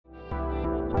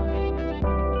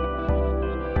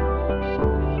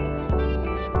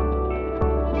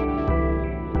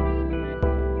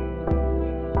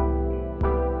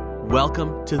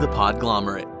Welcome to the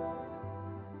Podglomerate.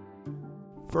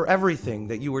 For everything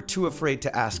that you were too afraid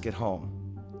to ask at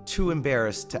home, too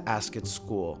embarrassed to ask at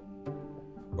school,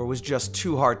 or was just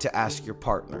too hard to ask your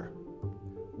partner,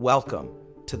 welcome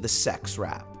to the Sex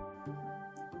Wrap.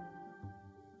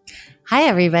 Hi,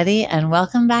 everybody, and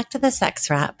welcome back to the Sex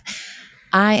Wrap.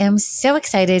 I am so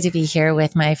excited to be here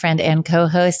with my friend and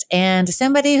co-host and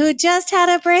somebody who just had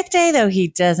a birthday, though he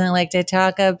doesn't like to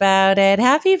talk about it.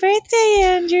 Happy birthday,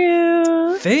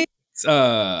 Andrew. Thanks.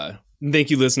 Thank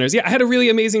you, listeners. Yeah, I had a really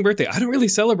amazing birthday. I don't really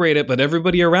celebrate it, but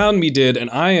everybody around me did, and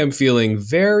I am feeling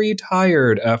very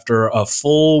tired after a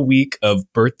full week of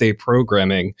birthday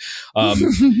programming.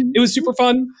 It was super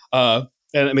fun, and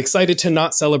I'm excited to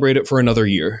not celebrate it for another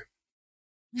year.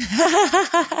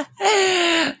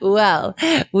 Well,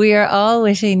 we are all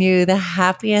wishing you the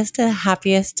happiest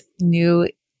New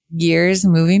Year's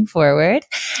moving forward.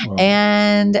 Wow.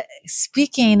 And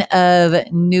speaking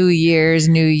of New Year's,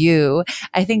 new you,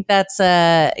 I think that's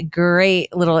a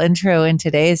great little intro in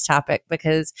today's topic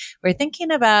because we're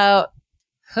thinking about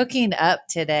hooking up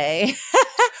today.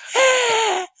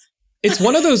 It's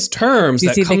one of those terms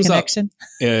that comes up.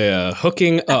 Yeah,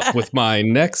 hooking up with my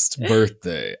next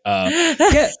birthday.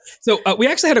 So we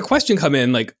actually had a question come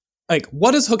in, like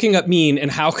what does hooking up mean,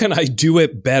 and how can I do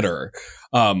it better?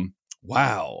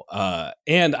 Wow.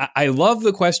 And I love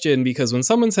the question because when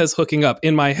someone says hooking up,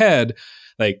 in my head,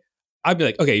 like I'd be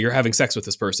like, okay, you're having sex with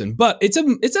this person, but it's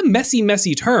a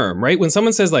messy term, right? When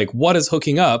someone says like, what is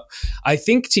hooking up? I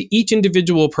think to each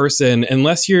individual person,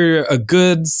 unless you're a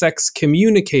good sex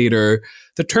communicator,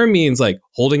 the term means like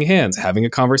holding hands, having a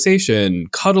conversation,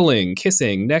 cuddling,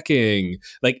 kissing, necking,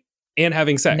 like, and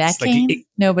having sex. Necking? Like,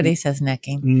 Nobody says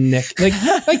necking. Like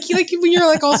when you're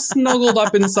like all snuggled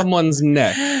up in someone's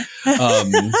neck.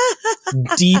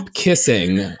 Deep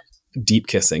kissing.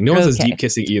 No one says deep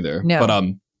kissing either.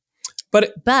 No.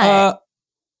 But the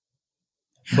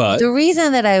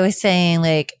reason that I was saying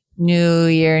like new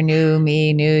year, new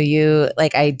me, new you,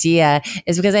 like idea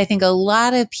is because I think a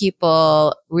lot of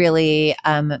people really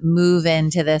move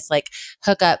into this like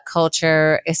hookup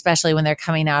culture, especially when they're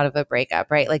coming out of a breakup,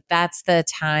 right? Like that's the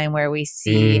time where we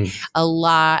see a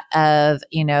lot of,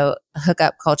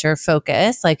 hookup culture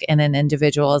focus like in an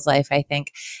individual's life, I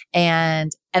think.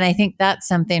 And I think that's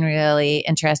something really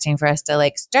interesting for us to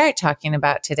like start talking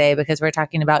about today because we're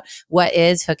talking about what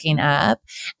is hooking up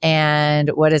and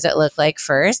what does it look like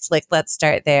first? Like, let's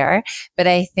start there. But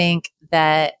I think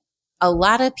that a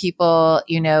lot of people,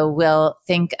 will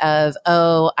think of,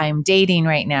 oh, I'm dating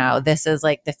right now. This is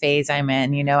like the phase I'm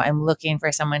in, I'm looking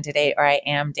for someone to date or I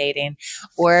am dating.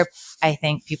 Or I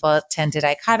think people tend to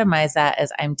dichotomize that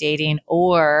as I'm dating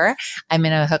or I'm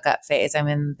in a hookup phase. I'm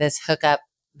in this hookup.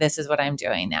 This is what I'm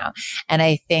doing now. And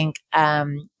I think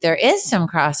there is some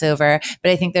crossover,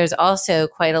 but I think there's also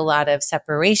quite a lot of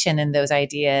separation in those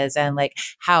ideas and like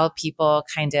how people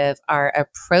kind of are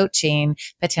approaching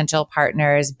potential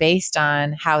partners based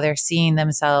on how they're seeing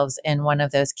themselves in one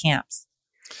of those camps.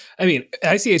 I mean,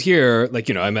 I see it here, like,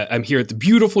 I'm here at the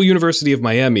beautiful University of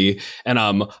Miami. And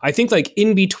I think like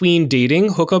in between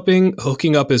dating,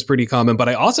 hooking up is pretty common. But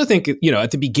I also think,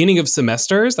 at the beginning of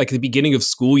semesters, like the beginning of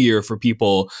school year for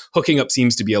people, hooking up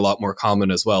seems to be a lot more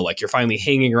common as well. Like you're finally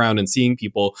hanging around and seeing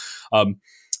people.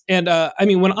 And I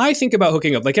mean, when I think about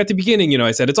hooking up, like at the beginning,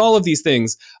 I said it's all of these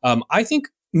things. I think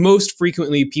most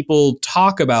frequently people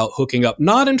talk about hooking up,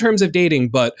 not in terms of dating,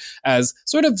 but as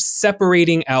sort of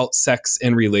separating out sex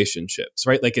and relationships,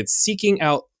 right? Like it's seeking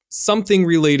out something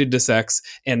related to sex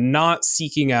and not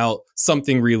seeking out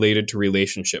something related to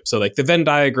relationships. So like the Venn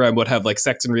diagram would have like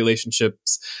sex and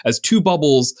relationships as two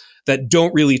bubbles that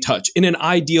don't really touch in an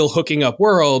ideal hooking up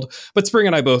world. But Spring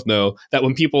and I both know that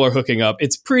when people are hooking up,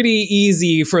 it's pretty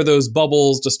easy for those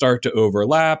bubbles to start to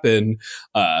overlap and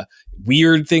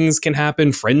weird things can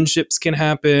happen. Friendships can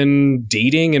happen.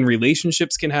 Dating and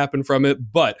relationships can happen from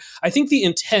it. But I think the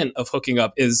intent of hooking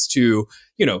up is to,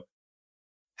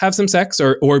 have some sex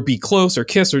or be close or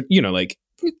kiss or, like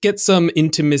get some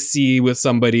intimacy with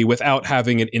somebody without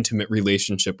having an intimate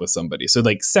relationship with somebody. So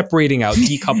like separating out,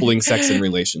 decoupling sex and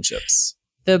relationships.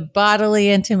 The bodily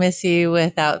intimacy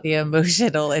without the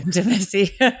emotional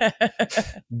intimacy.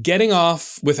 Getting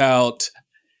off without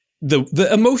the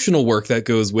emotional work that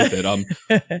goes with it.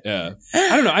 Yeah.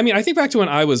 I don't know. I mean, I think back to when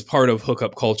I was part of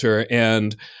hookup culture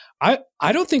and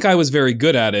I don't think I was very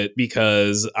good at it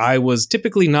because I was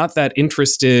typically not that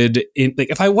interested in,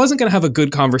 like, if I wasn't going to have a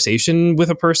good conversation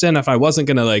with a person, if I wasn't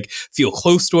going to like feel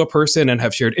close to a person and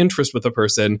have shared interest with a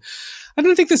person, I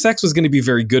don't think the sex was going to be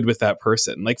very good with that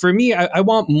person. Like for me, I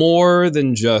want more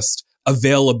than just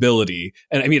availability.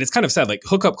 And I mean, it's kind of sad, like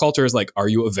hookup culture is like, are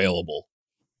you available?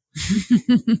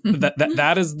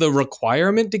 that is the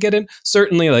requirement to get in.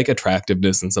 Certainly like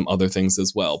attractiveness and some other things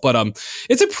as well. But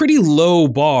it's a pretty low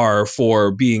bar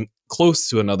for being close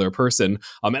to another person.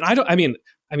 And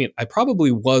I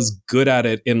probably was good at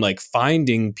it in like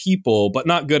finding people, but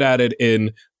not good at it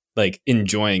in like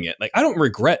enjoying it. Like I don't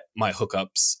regret my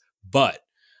hookups, but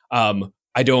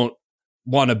I don't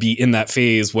want to be in that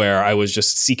phase where I was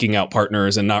just seeking out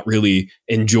partners and not really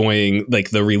enjoying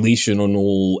like the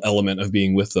relational element of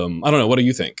being with them. I don't know. What do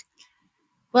you think?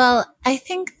 Well, I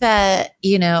think that,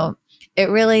 it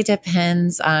really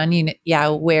depends on,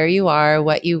 where you are,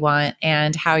 what you want,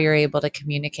 and how you're able to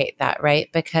communicate that, right?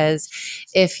 Because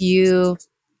if you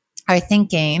are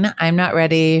thinking, I'm not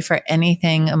ready for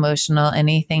anything emotional,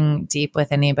 anything deep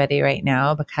with anybody right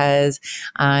now because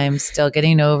I'm still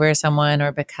getting over someone,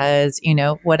 or because,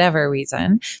 whatever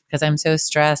reason, because I'm so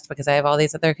stressed, because I have all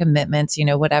these other commitments,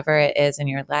 whatever it is in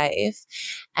your life,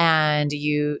 and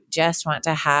you just want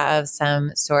to have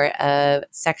some sort of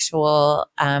sexual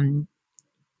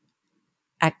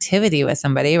activity with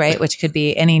somebody, right? Which could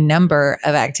be any number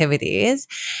of activities.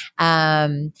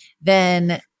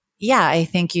 Then yeah, I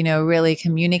think, really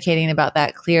communicating about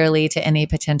that clearly to any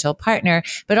potential partner,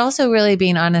 but also really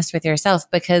being honest with yourself,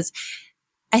 because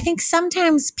I think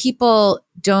sometimes people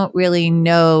don't really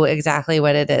know exactly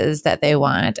what it is that they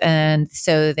want. And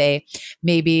so they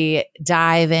maybe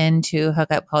dive into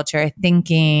hookup culture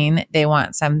thinking they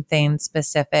want something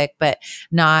specific, but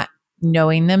not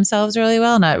knowing themselves really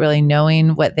well, not really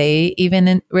knowing what they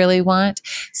even really want.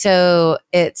 So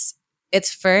it's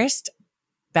first,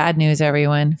 bad news,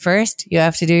 everyone. First, you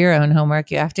have to do your own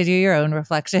homework. You have to do your own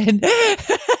reflection.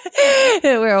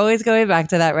 We're always going back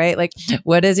to that, right? Like,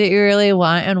 what is it you really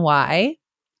want and why?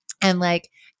 And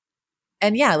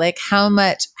how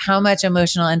much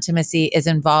emotional intimacy is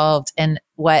involved in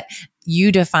what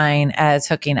you define as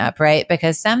hooking up, right?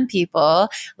 Because some people,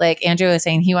 like Andrew was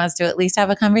saying, he wants to at least have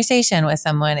a conversation with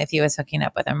someone if he was hooking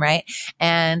up with them, right?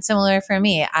 And similar for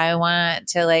me, I want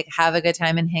to like have a good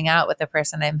time and hang out with the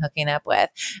person I'm hooking up with.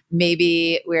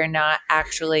 Maybe we're not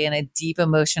actually in a deep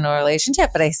emotional relationship,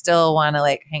 but I still want to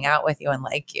like hang out with you and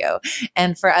like you.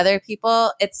 And for other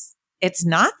people, it's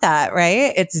not that,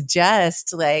 right? It's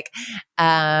just like,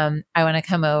 I want to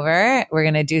come over, we're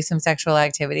going to do some sexual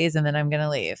activities, and then I'm going to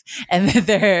leave. And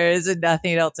there's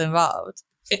nothing else involved.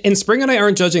 And Spring and I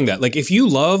aren't judging that. Like, if you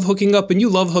love hooking up and you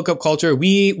love hookup culture,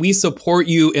 we support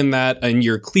you in that and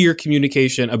your clear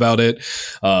communication about it.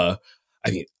 I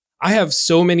have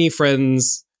so many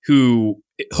friends who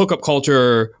hookup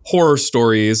culture, horror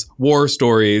stories, war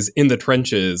stories in the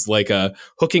trenches, like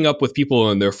hooking up with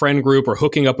people in their friend group, or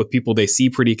hooking up with people they see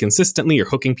pretty consistently, or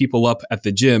hooking people up at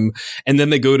the gym. And then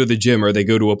they go to the gym, or they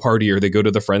go to a party, or they go to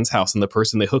the friend's house, and the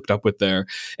person they hooked up with there.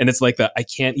 And it's like that. I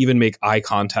can't even make eye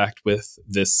contact with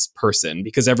this person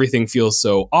because everything feels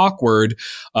so awkward.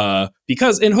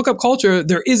 Because in hookup culture,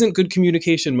 there isn't good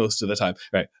communication most of the time.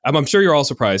 Right. I'm sure you're all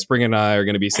surprised. Spring and I are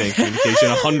going to be saying communication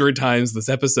 100 times this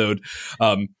episode.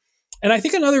 And I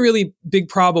think another really big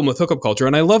problem with hookup culture,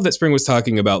 and I love that Spring was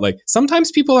talking about, like,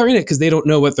 sometimes people are in it because they don't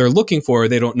know what they're looking for, or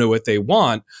they don't know what they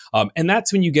want. And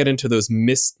that's when you get into those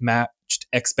mismatched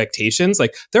expectations.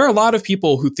 Like, there are a lot of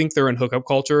people who think they're in hookup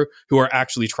culture who are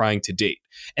actually trying to date.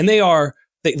 And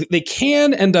they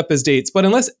can end up as dates, but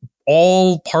unless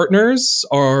all partners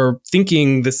are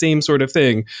thinking the same sort of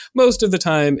thing, most of the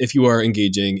time, if you are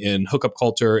engaging in hookup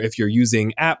culture, if you're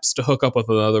using apps to hook up with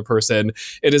another person,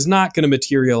 it is not going to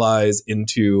materialize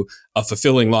into a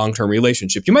fulfilling long-term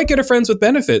relationship. You might get a friends with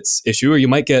benefits issue, or you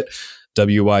might get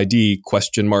WID ?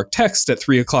 Text at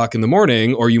 3:00 in the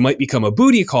morning, or you might become a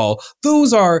booty call.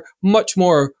 Those are much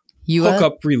more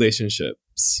hookup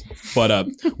relationships. But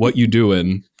what you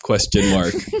doing ?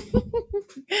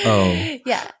 Oh.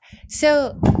 Yeah.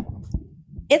 So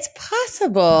it's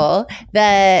possible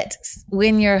that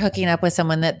when you're hooking up with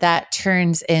someone that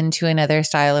turns into another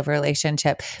style of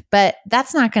relationship, but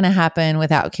that's not going to happen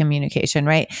without communication,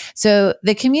 right? So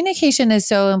the communication is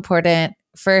so important,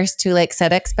 first to like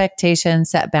set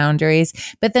expectations, set boundaries,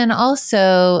 but then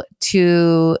also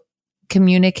to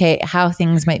communicate how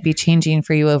things might be changing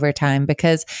for you over time,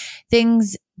 because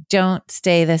things don't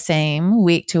stay the same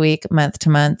week to week, month to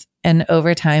month. And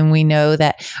over time, we know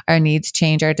that our needs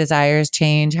change, our desires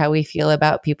change, how we feel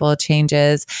about people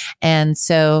changes. And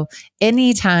so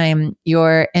anytime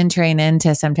you're entering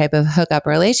into some type of hookup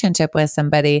relationship with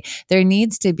somebody, there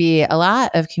needs to be a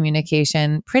lot of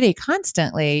communication pretty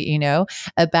constantly,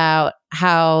 about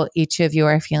how each of you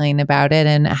are feeling about it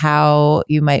and how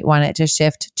you might want it to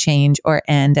shift, change, or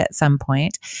end at some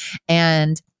point.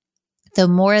 And the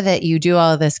more that you do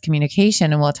all of this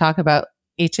communication, and we'll talk about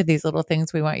each of these little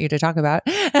things we want you to talk about,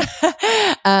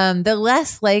 the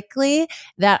less likely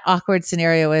that awkward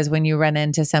scenario is when you run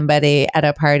into somebody at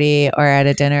a party or at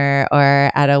a dinner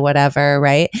or at a whatever,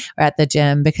 right? Or at the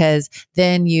gym, because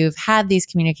then you've had these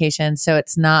communications. So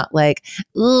it's not like,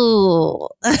 ooh,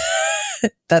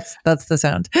 that's the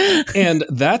sound. And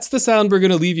that's the sound we're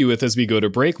going to leave you with as we go to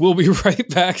break. We'll be right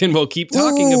back and we'll keep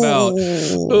talking about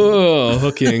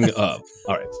hooking up.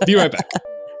 All right. Be right back.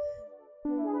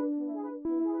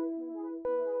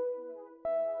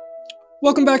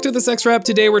 Welcome back to The Sex Wrap.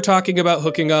 Today we're talking about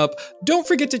hooking up. Don't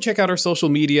forget to check out our social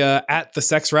media at The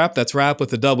Sex Wrap. That's rap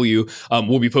with a W.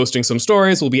 We'll be posting some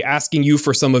stories. We'll be asking you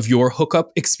for some of your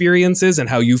hookup experiences and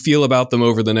how you feel about them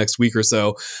over the next week or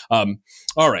so.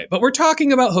 All right, but we're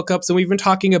talking about hookups, and we've been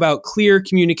talking about clear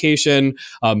communication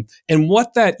and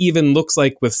what that even looks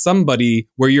like with somebody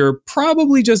where you're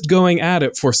probably just going at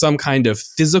it for some kind of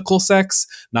physical sex,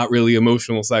 not really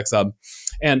emotional sex.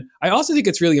 And I also think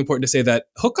it's really important to say that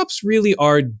hookups really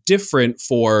are different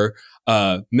for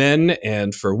men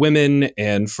and for women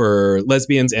and for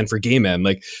lesbians and for gay men.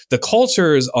 Like the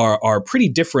cultures are pretty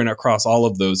different across all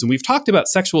of those. And we've talked about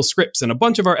sexual scripts in a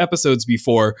bunch of our episodes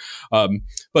before,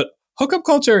 but hookup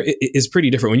culture is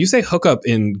pretty different. When you say hookup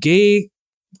in gay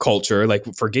culture, like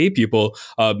for gay people,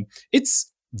 it's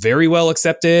very well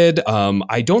accepted.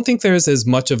 I don't think there's as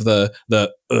much of the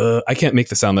I can't make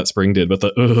the sound that Spring did, but the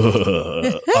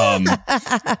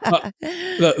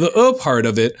part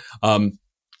of it. And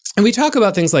we talk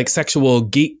about things like sexual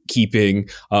gatekeeping.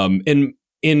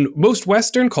 In most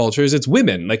Western cultures, it's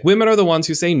women. Like women are the ones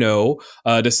who say no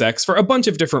to sex for a bunch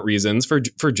of different reasons,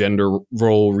 for gender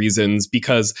role reasons,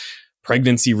 because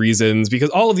pregnancy reasons, because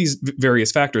all of these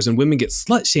various factors, and women get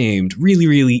slut shamed really,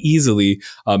 really easily.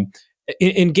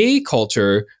 In gay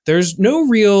culture, there's no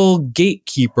real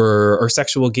gatekeeper or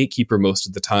sexual gatekeeper most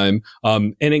of the time.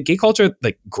 And in gay culture,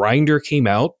 like Grindr came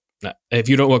out. If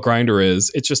you don't know what Grindr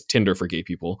is, it's just Tinder for gay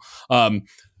people.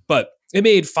 But it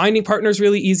made finding partners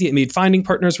really easy. It made finding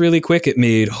partners really quick. It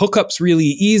made hookups really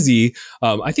easy.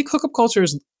 I think hookup culture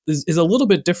is a little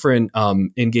bit different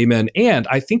in gay men. And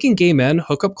I think in gay men,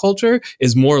 hookup culture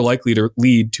is more likely to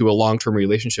lead to a long-term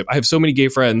relationship. I have so many gay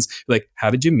friends like, how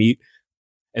did you meet?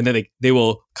 And then they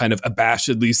will kind of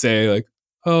abashedly say like,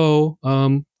 oh,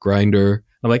 Grindr.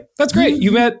 I'm like, that's great.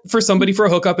 You met for somebody for a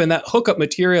hookup and that hookup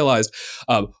materialized.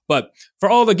 But for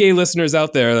all the gay listeners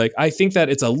out there, like, I think that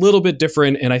it's a little bit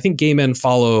different. And I think gay men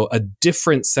follow a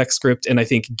different sex script. And I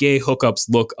think gay hookups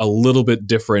look a little bit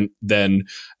different than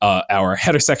our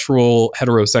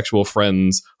heterosexual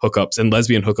friends' hookups. And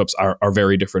lesbian hookups are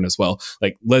very different as well.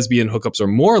 Like lesbian hookups are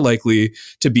more likely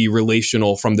to be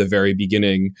relational from the very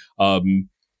beginning.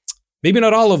 Maybe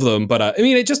not all of them, but I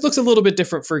mean, it just looks a little bit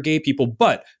different for gay people.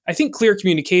 But I think clear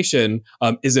communication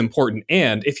is important.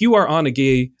 And if you are on a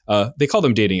gay, they call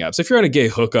them dating apps. If you're on a gay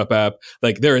hookup app,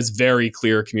 like there is very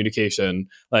clear communication.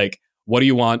 Like, what do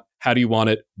you want? How do you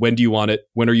want it? When do you want it?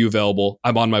 When are you available?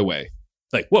 I'm on my way.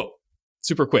 Like, whoa,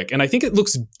 super quick. And I think it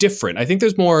looks different. I think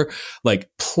there's more like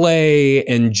play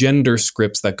and gender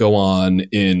scripts that go on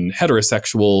in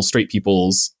heterosexual straight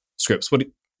people's scripts.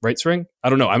 Right, Spring?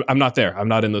 I don't know. I'm not there. I'm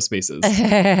not in those spaces.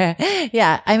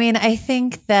 Yeah. I mean, I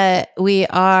think that we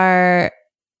are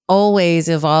always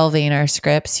evolving our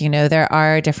scripts. You know, there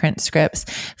are different scripts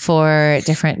for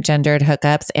different gendered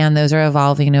hookups, and those are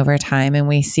evolving over time. And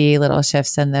we see little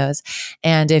shifts in those.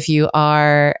 And if you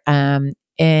are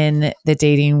in the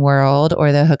dating world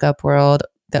or the hookup world,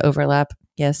 the overlap,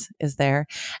 yes, is there.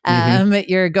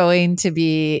 You're going to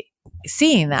be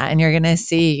seeing that, and you're going to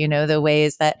see, you know, the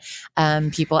ways that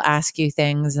people ask you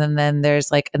things, and then there's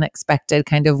like an expected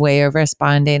kind of way of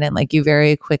responding, and like you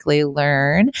very quickly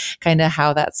learn kind of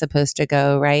how that's supposed to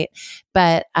go, right?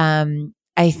 But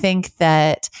I think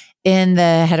that in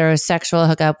the heterosexual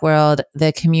hookup world,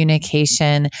 the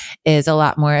communication is a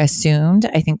lot more assumed.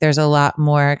 I think there's a lot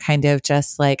more kind of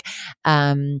just like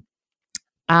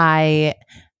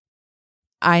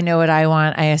I know what I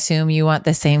want. I assume you want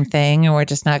the same thing, and we're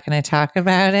just not going to talk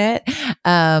about it.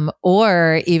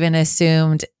 Or even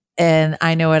assumed, and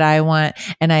I know what I want,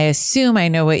 and I assume I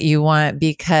know what you want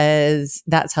because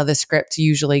that's how the script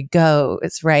usually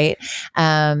goes, right?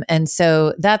 And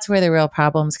so that's where the real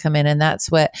problems come in. And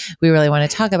that's what we really want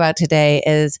to talk about today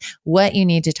is what you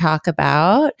need to talk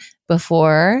about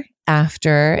before,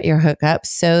 after your hookup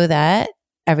so that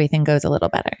everything goes a little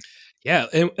better. Yeah.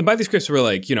 And by these scripts, we're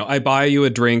like, you know, I buy you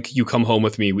a drink, you come home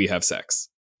with me, we have sex.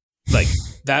 Like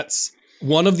that's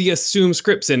one of the assumed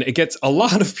scripts. And it gets a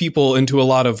lot of people into a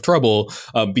lot of trouble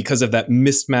because of that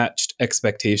mismatched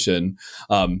expectation.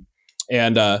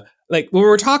 And like when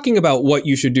we're talking about what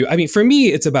you should do, I mean, for me,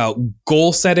 it's about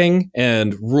goal setting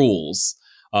and rules.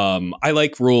 I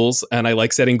like rules and I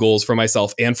like setting goals for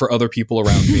myself and for other people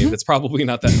around me. That's probably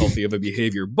not that healthy of a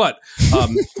behavior. But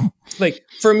like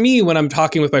for me, when I'm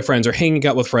talking with my friends or hanging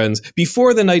out with friends,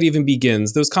 before the night even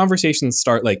begins, those conversations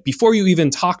start like before you even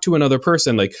talk to another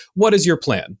person, like, what is your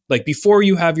plan? Like before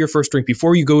you have your first drink,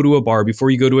 before you go to a bar, before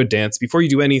you go to a dance, before you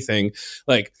do anything,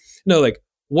 like, no, like,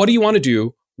 what do you want to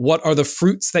do? What are the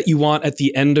fruits that you want at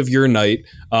the end of your night?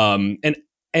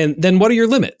 And then what are your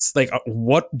limits? Like,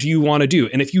 what do you want to do?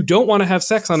 And if you don't want to have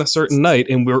sex on a certain night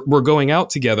and we're going out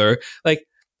together, like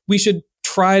we should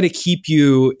try to keep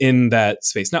you in that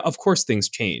space. Now, of course, things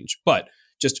change, but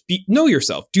just know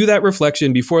yourself. Do that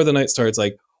reflection before the night starts.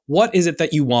 Like, what is it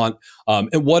that you want?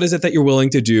 And what is it that you're willing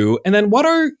to do? And then what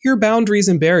are your boundaries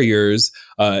and barriers?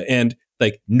 And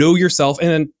like know yourself and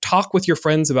then talk with your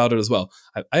friends about it as well.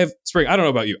 I have Spring. I don't know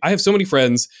about you. I have so many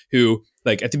friends who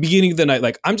like at the beginning of the night,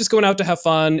 like I'm just going out to have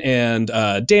fun and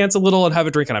dance a little and have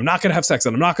a drink and I'm not going to have sex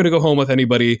and I'm not going to go home with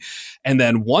anybody. And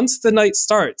then once the night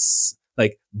starts,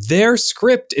 like their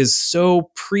script is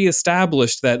so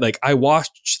pre-established that like I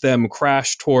watch them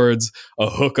crash towards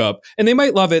a hookup and they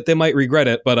might love it. They might regret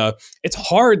it. But it's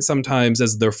hard sometimes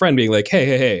as their friend being like,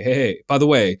 hey, by the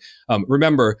way,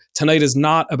 remember tonight is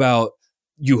not about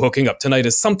you hooking up. Tonight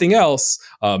is something else.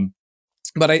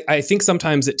 But I think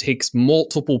sometimes it takes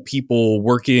multiple people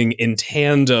working in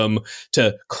tandem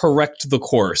to correct the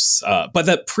course. But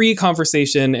that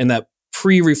pre-conversation and that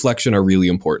pre-reflection are really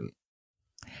important.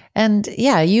 And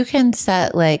yeah, you can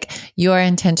set like your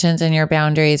intentions and your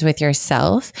boundaries with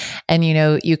yourself. And, you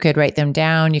know, you could write them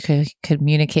down. You could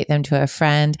communicate them to a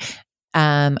friend.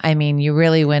 I mean, you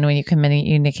really win when you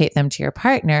communicate them to your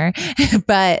partner,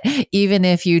 but even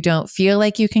if you don't feel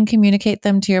like you can communicate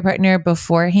them to your partner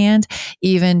beforehand,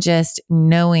 even just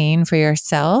knowing for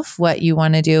yourself what you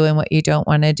want to do and what you don't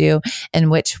want to do and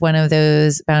which one of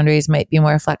those boundaries might be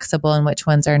more flexible and which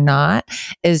ones are not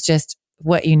is just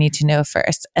what you need to know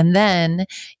first. And then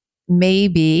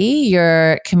maybe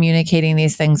you're communicating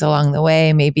these things along the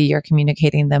way. Maybe you're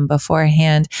communicating them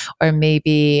beforehand, or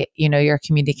maybe, you know, you're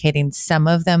communicating some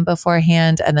of them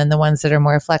beforehand. And then the ones that are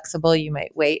more flexible, you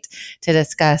might wait to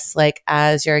discuss like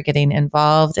as you're getting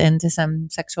involved into some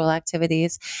sexual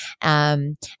activities.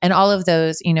 And all of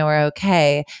those, you know, are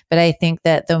okay. But I think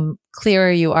that the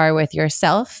clearer you are with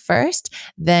yourself first,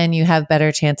 then you have better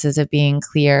chances of being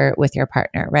clear with your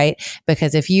partner, right?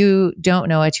 Because if you don't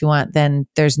know what you want, then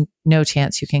there's no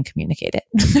chance you can communicate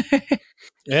it.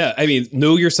 Yeah, I mean,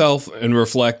 know yourself and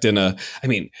reflect and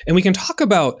we can talk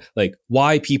about like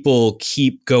why people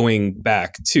keep going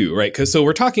back too, right? Because so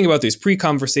we're talking about these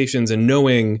pre-conversations and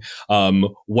knowing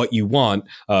what you want.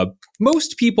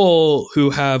 Most people who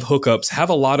have hookups have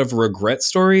a lot of regret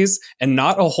stories and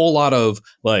not a whole lot of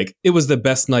like, it was the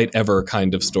best night ever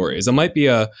kind of stories. It might be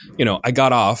a, you know, I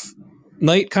got off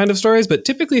night kind of stories, but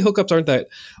typically hookups aren't that.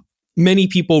 Many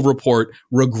people report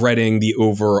regretting the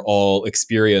overall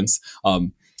experience.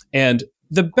 And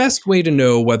the best way to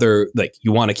know whether like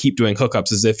you want to keep doing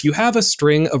hookups is if you have a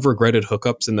string of regretted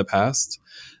hookups in the past,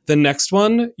 the next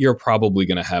one, you're probably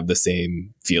going to have the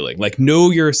same feeling. Like know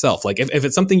yourself. Like if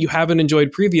it's something you haven't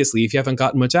enjoyed previously, if you haven't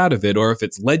gotten much out of it, or if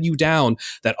it's led you down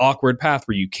that awkward path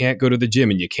where you can't go to the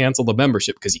gym and you cancel the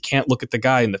membership because you can't look at the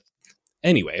guy in the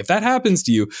Anyway, if that happens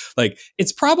to you, like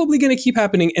it's probably going to keep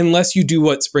happening unless you do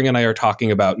what Spring and I are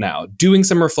talking about now, doing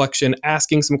some reflection,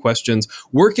 asking some questions,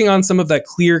 working on some of that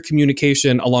clear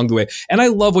communication along the way. And I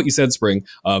love what you said, Spring,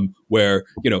 where,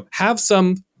 you know, have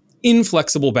some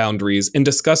inflexible boundaries and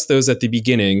discuss those at the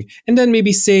beginning, and then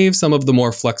maybe save some of the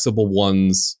more flexible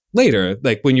ones later,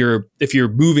 like if you're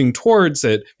moving towards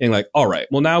it being like, all right,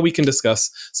 well, now we can discuss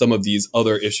some of these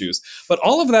other issues. But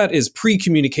all of that is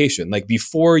pre-communication, like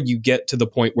before you get to the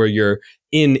point where you're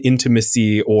in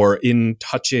intimacy or in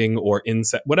touching or in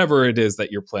whatever it is that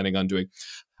you're planning on doing.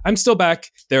 I'm still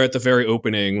back there at the very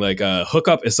opening. Like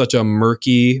hookup is such a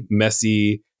murky,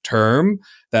 messy term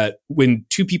that when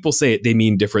two people say it, they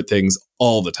mean different things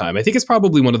all the time. I think it's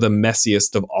probably one of the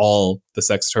messiest of all the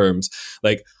sex terms.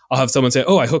 Like I'll have someone say,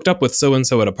 oh, I hooked up with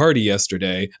so-and-so at a party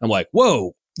yesterday. I'm like,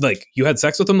 whoa, like you had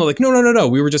sex with them? They're like, no.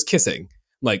 We were just kissing. I'm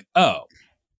like, oh.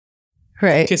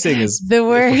 Right. Kissing is the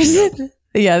worst.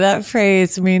 Yeah, that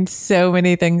phrase means so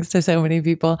many things to so many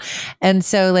people. And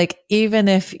so like, even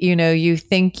if, you know, you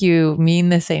think you mean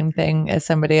the same thing as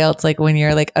somebody else, like when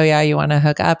you're like, oh yeah, you want to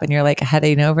hook up and you're like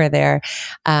heading over there.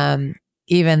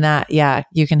 even that, yeah,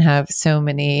 you can have so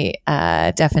many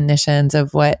definitions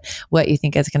of what you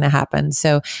think is going to happen.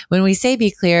 So when we say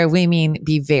be clear, we mean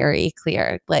be very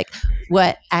clear. Like,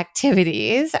 what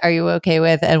activities are you okay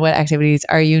with and what activities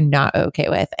are you not okay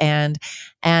with? And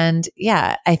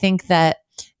yeah, I think that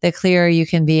the clearer you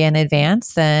can be in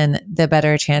advance, then the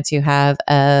better chance you have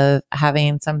of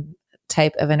having some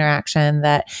type of interaction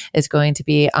that is going to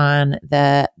be on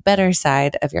the better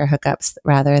side of your hookups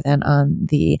rather than on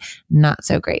the not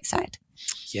so great side.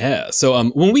 Yeah. So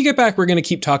when we get back, we're going to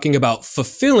keep talking about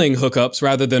fulfilling hookups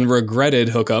rather than regretted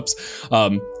hookups.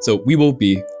 So we will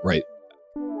be right.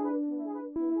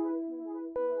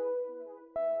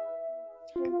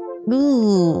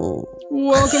 Ooh.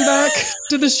 Welcome back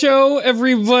to the show,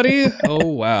 everybody. Oh,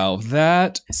 wow.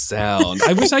 That sound.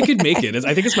 I wish I could make it.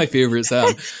 I think it's my favorite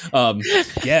sound.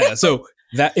 Yeah. So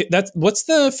that's what's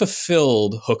the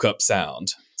fulfilled hookup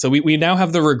sound? So we now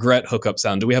have the regret hookup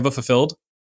sound. Do we have a fulfilled?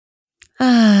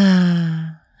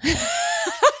 They're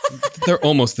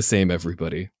almost the same,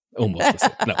 everybody. Almost the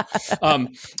same. No.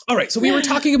 All right. So we were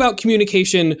talking about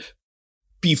communication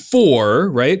before,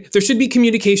 right? There should be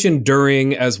communication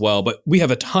during as well, but we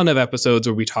have a ton of episodes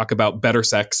where we talk about better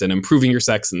sex and improving your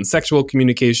sex and sexual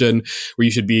communication, where you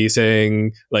should be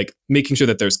saying, like, making sure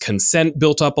that there's consent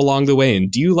built up along the way. And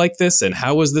do you like this? And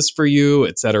how was this for you?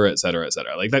 Et cetera, et cetera, et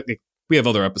cetera. Like that, we have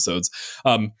other episodes.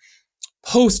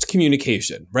 Post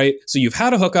communication, right? So you've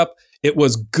had a hookup. It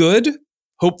was good,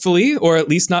 hopefully, or at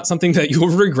least not something that you'll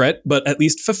regret, but at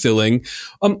least fulfilling.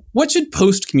 What should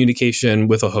post-communication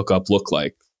with a hookup look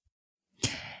like?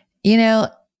 You know,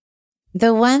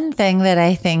 the one thing that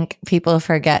I think people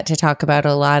forget to talk about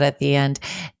a lot at the end,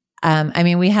 I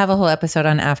mean, we have a whole episode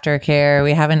on aftercare.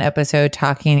 We have an episode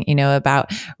talking,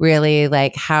 about really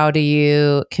like, how do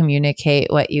you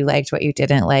communicate what you liked, what you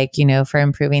didn't like, for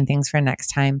improving things for next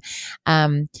time.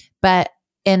 But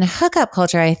in hookup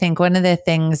culture, I think one of the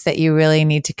things that you really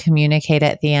need to communicate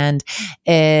at the end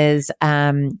is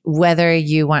whether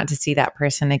you want to see that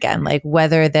person again, like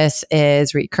whether this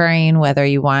is recurring, whether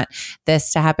you want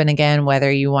this to happen again,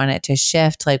 whether you want it to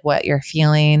shift, like what you're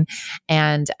feeling.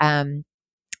 And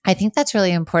I think that's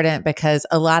really important because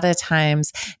a lot of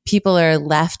times people are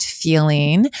left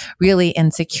feeling really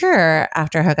insecure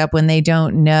after hookup when they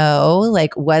don't know,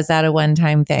 like, was that a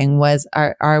one-time thing?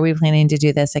 Are we planning to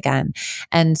do this again?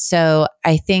 And so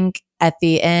I think at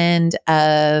the end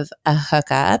of a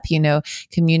hookup,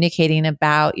 communicating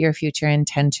about your future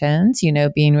intentions,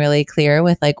 being really clear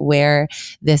with like where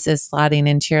this is slotting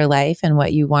into your life and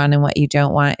what you want and what you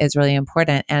don't want is really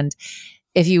important. And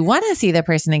if you want to see the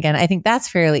person again, I think that's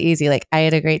fairly easy. Like, I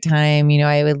had a great time,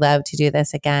 I would love to do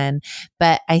this again.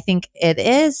 But I think it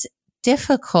is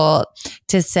difficult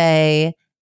to say,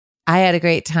 I had a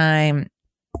great time.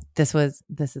 This is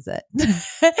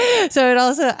it.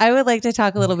 So I would like to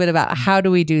talk a little bit about how do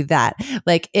we do that?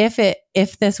 Like,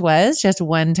 if this was just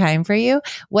one time for you,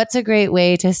 what's a great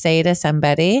way to say to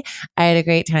somebody, I had a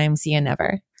great time, see you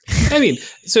never? I mean,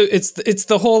 so it's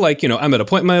the whole, like, I'm at a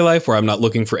point in my life where I'm not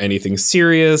looking for anything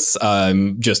serious.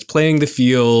 I'm just playing the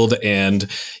field, and,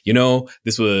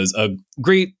 this was a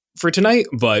great for tonight,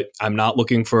 but I'm not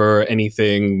looking for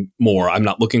anything more. I'm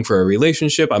not looking for a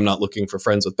relationship. I'm not looking for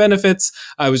friends with benefits.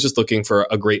 I was just looking for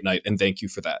a great night, and thank you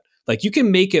for that. Like, you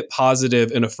can make it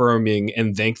positive and affirming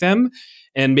and thank them,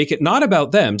 and make it not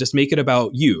about them, just make it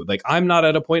about you. Like, I'm not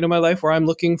at a point in my life where I'm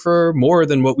looking for more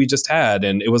than what we just had,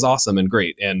 and it was awesome and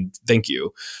great, and thank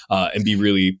you. And be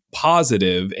really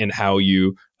positive in how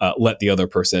you let the other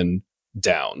person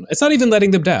down. It's not even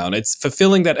letting them down. It's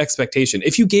fulfilling that expectation.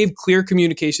 If you gave clear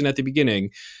communication at the beginning,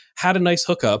 had a nice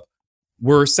hookup,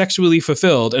 were sexually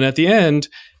fulfilled, and at the end,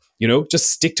 just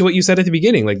stick to what you said at the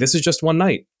beginning. Like, this is just one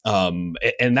night.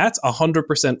 And that's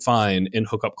 100% fine in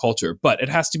hookup culture, but it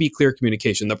has to be clear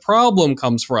communication. The problem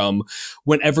comes from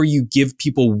whenever you give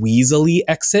people weaselly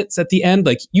exits at the end,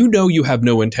 like, you have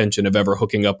no intention of ever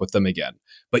hooking up with them again,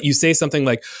 but you say something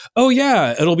like, oh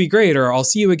yeah, it'll be great, or I'll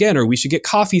see you again, or we should get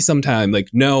coffee sometime. Like,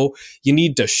 no, you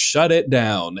need to shut it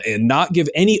down and not give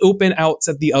any open outs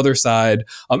at the other side,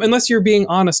 unless you're being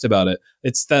honest about it.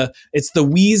 It's the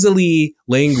weaselly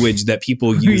language that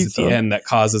people use at the end that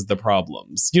causes the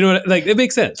problems. It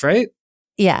makes sense, right?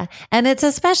 Yeah. And it's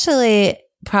especially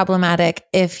problematic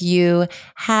if you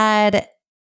had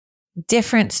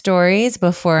different stories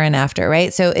before and after,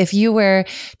 right? So if you were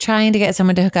trying to get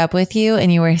someone to hook up with you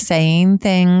and you were saying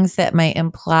things that might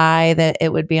imply that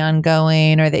it would be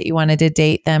ongoing or that you wanted to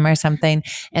date them or something,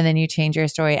 and then you change your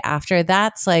story after,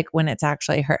 that's like when it's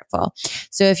actually hurtful.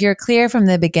 So if you're clear from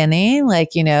the beginning,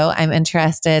 like, I'm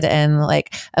interested in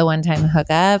like a one-time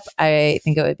hookup, I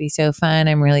think it would be so fun,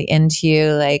 I'm really into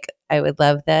you, like, I would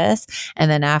love this. And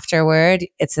then afterward,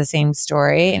 it's the same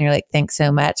story. And you're like, thanks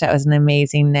so much. That was an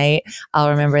amazing night. I'll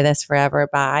remember this forever.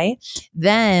 Bye.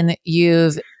 Then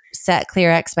you've set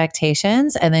clear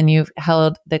expectations, and then you've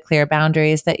held the clear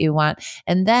boundaries that you want.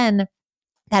 And then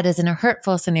that isn't a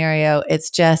hurtful scenario. It's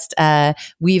just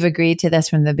we've agreed to this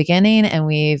from the beginning, and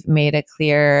we've made a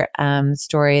clear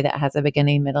story that has a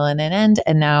beginning, middle, and an end.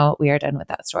 And now we are done with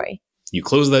that story. You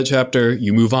close that chapter,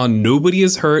 you move on. Nobody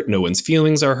is hurt. No one's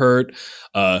feelings are hurt.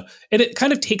 And it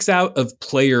kind of takes out of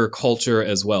player culture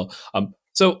as well.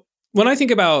 So when I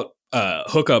think about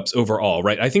hookups overall,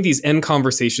 right, I think these end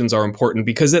conversations are important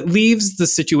because it leaves the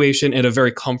situation in a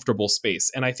very comfortable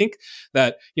space. And I think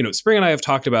that, Spring and I have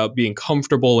talked about being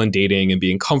comfortable in dating and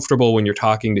being comfortable when you're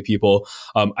talking to people.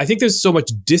 I think there's so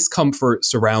much discomfort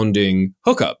surrounding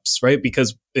hookups, right?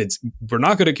 Because we're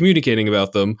not good at communicating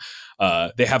about them.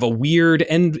 They have a weird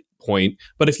end point,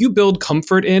 but if you build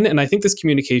comfort in, and I think this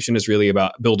communication is really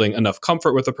about building enough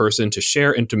comfort with a person to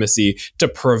share intimacy, to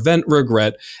prevent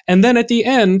regret. And then at the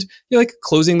end, you're like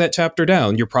closing that chapter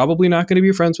down. You're probably not going to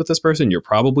be friends with this person. You're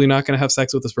probably not going to have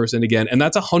sex with this person again. And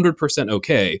that's 100%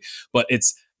 okay. But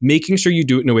it's making sure you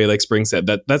do it in a way, like Spring said,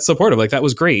 that's supportive. Like, that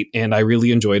was great. And I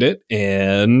really enjoyed it.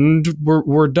 And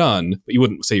we're done. But you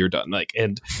wouldn't say you're done. Like,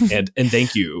 and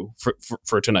thank you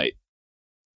for tonight.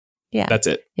 Yeah. That's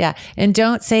it. Yeah. And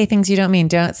don't say things you don't mean.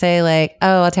 Don't say like,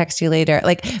 oh, I'll text you later.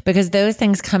 Like, because those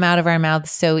things come out of our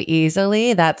mouths so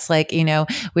easily. That's like,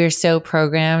 we're so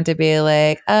programmed to be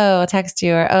like, oh, I'll text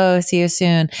you, or, oh, see you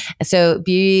soon. So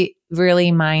be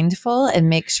really mindful and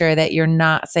make sure that you're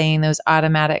not saying those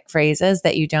automatic phrases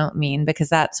that you don't mean, because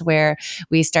that's where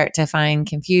we start to find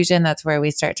confusion. That's where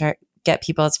we start to get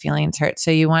people's feelings hurt.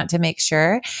 So you want to make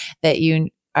sure that you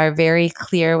are very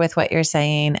clear with what you're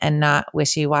saying and not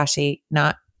wishy-washy,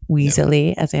 not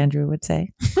weaselly, as Andrew would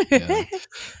say. Yeah.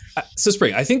 So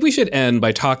Spring, I think we should end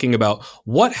by talking about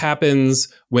what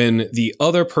happens when the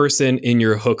other person in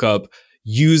your hookup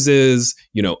uses,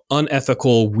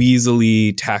 unethical,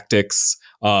 weaselly tactics,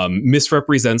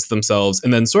 misrepresents themselves,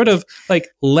 and then sort of like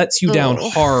lets you down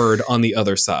hard on the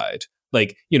other side.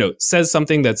 Like, says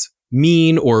something that's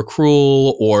mean or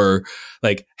cruel, or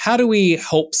like, how do we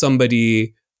help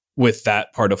somebody with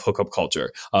that part of hookup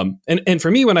culture? And for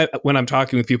me, when I'm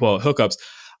talking with people about hookups,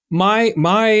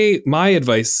 my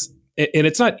advice, and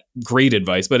it's not great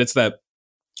advice, but it's that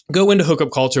go into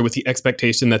hookup culture with the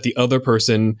expectation that the other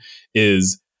person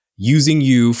is using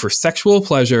you for sexual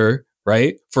pleasure,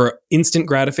 right? For instant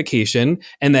gratification,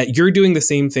 and that you're doing the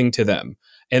same thing to them.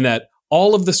 And that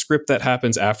all of the script that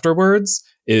happens afterwards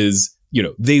is,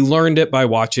 they learned it by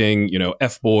watching,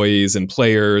 F-Boys and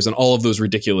Players and all of those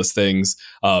ridiculous things.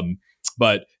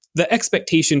 But the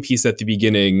expectation piece at the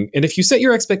beginning, and if you set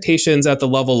your expectations at the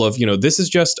level of, this is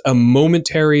just a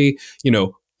momentary,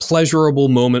 pleasurable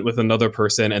moment with another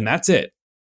person, and that's it.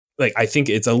 Like, I think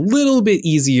it's a little bit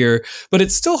easier, but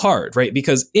it's still hard, right?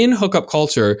 Because in hookup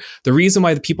culture, the reason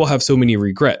why the people have so many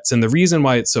regrets and the reason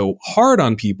why it's so hard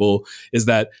on people is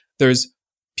that there's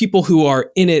people who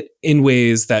are in it in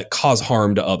ways that cause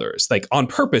harm to others. Like, on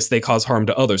purpose, they cause harm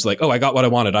to others. Like, oh, I got what I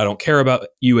wanted. I don't care about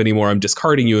you anymore. I'm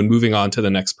discarding you and moving on to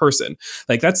the next person.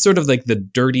 Like, that's sort of like the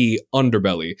dirty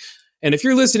underbelly. And if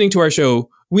you're listening to our show,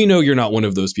 we know you're not one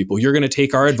of those people. You're going to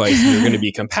take our advice, and you're going to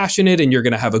be compassionate, and you're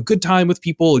going to have a good time with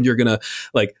people, and you're going to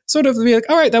like sort of be like,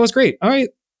 all right, that was great. All right,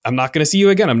 I'm not going to see you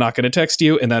again. I'm not going to text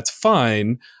you, and that's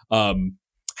fine.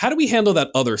 How do we handle that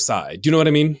other side? Do you know what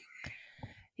I mean?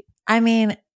 I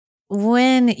mean,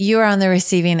 when you're on the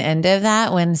receiving end of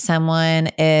that, when someone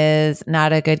is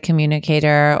not a good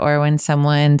communicator, or when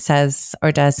someone says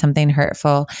or does something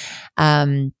hurtful,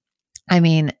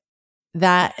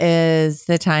 that is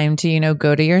the time to,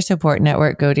 go to your support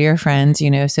network, go to your friends,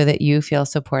 so that you feel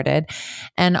supported.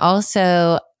 And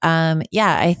also,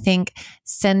 I think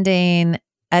sending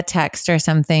a text or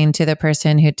something to the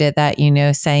person who did that,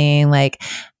 saying like,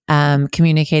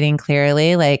 communicating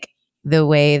clearly, like the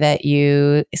way that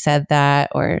you said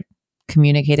that or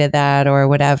communicated that or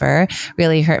whatever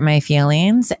really hurt my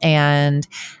feelings. And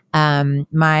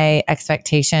my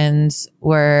expectations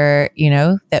were,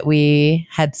 that we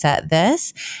had set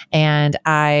this, and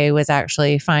I was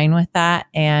actually fine with that.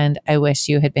 And I wish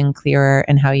you had been clearer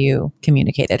in how you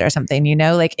communicated or something,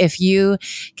 like if you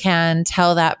can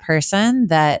tell that person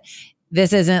that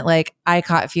this isn't like I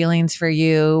caught feelings for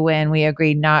you when we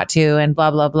agreed not to and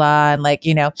blah, blah, blah. And like,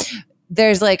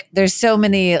 there's so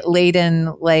many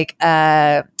laden,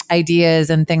 ideas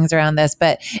and things around this.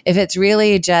 But if it's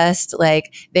really just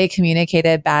like they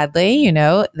communicated badly,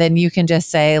 then you can just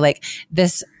say like,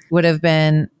 this would have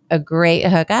been a great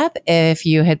hookup if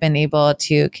you had been able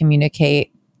to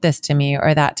communicate this to me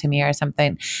or that to me or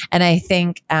something. And I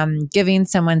think giving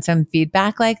someone some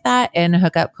feedback like that in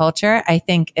hookup culture, I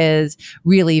think is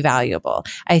really valuable.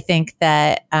 I think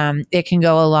that it can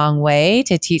go a long way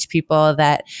to teach people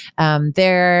that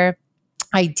their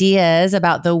ideas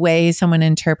about the way someone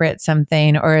interprets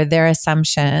something or their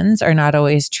assumptions are not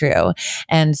always true.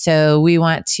 And so we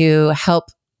want to help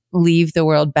leave the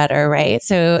world better, right?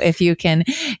 So if you can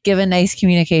give a nice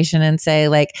communication and say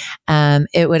like,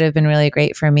 it would have been really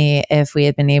great for me if we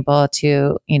had been able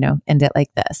to, end it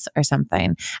like this or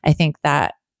something. I think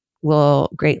that will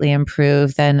greatly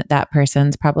improve then that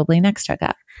person's probably next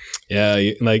hookup.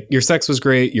 Yeah, like your sex was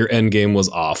great, your end game was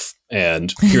off.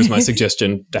 And here's my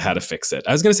suggestion to how to fix it.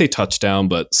 I was going to say touchdown,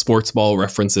 but sports ball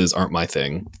references aren't my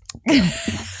thing.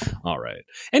 All right.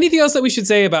 Anything else that we should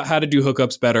say about how to do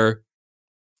hookups better?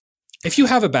 If you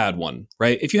have a bad one,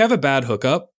 right? If you have a bad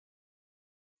hookup,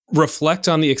 reflect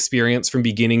on the experience from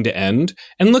beginning to end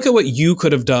and look at what you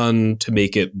could have done to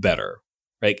make it better.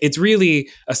 Right? It's really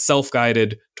a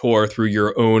self-guided tour through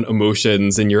your own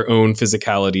emotions and your own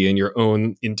physicality and your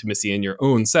own intimacy and your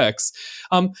own sex.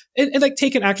 And like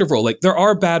take an active role. Like there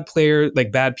are bad players,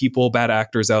 like bad people, bad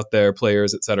actors out there,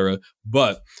 players, etc.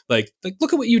 But like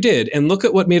look at what you did and look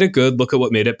at what made it good, look at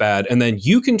what made it bad. And then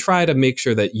you can try to make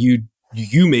sure that you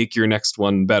make your next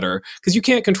one better because you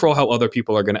can't control how other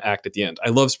people are going to act at the end. I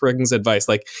love Spring's advice.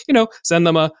 Like, send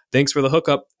them a thanks for the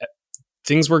hookup.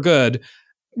 Things were good.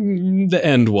 The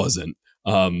end wasn't.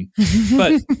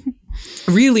 But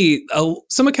really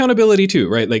some accountability too,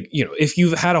 right? Like, if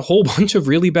you've had a whole bunch of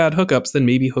really bad hookups, then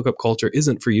maybe hookup culture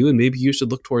isn't for you and maybe you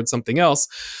should look towards something else.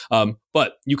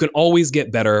 But you can always get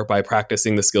better by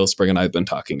practicing the skills Spring and I've been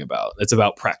talking about. It's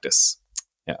about practice.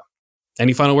 Yeah.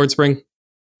 Any final words, Spring?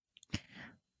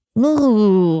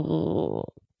 Ooh.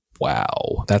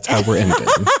 Wow. That's how we're ending.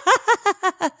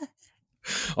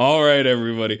 All right,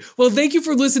 everybody. Well, thank you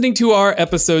for listening to our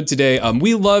episode today.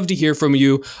 We love to hear from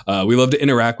you. We love to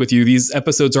interact with you. These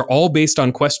episodes are all based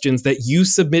on questions that you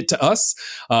submit to us,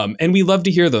 and we love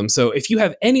to hear them. So if you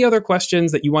have any other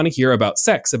questions that you want to hear about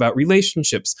sex, about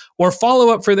relationships, or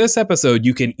follow up for this episode,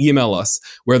 you can email us.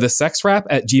 We're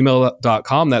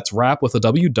thesexwrap@gmail.com. That's rap with a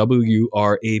W,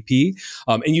 W-R-A-P.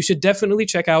 And you should definitely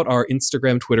check out our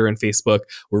Instagram, Twitter, and Facebook.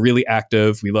 We're really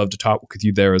active. We love to talk with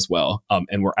you there as well.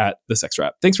 And we're at The Sex Wrap.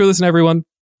 Thanks for listening, everyone.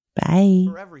 Bye.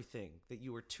 For everything that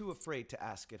you were too afraid to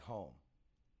ask at home,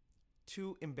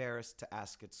 too embarrassed to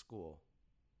ask at school,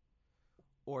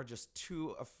 or just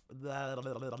too...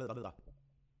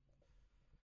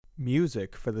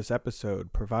 Music for this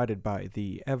episode provided by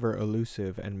the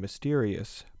ever-elusive and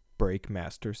mysterious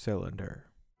Breakmaster Cylinder.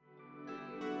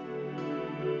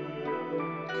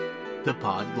 The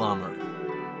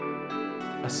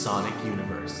Podglomerate. A sonic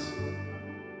universe.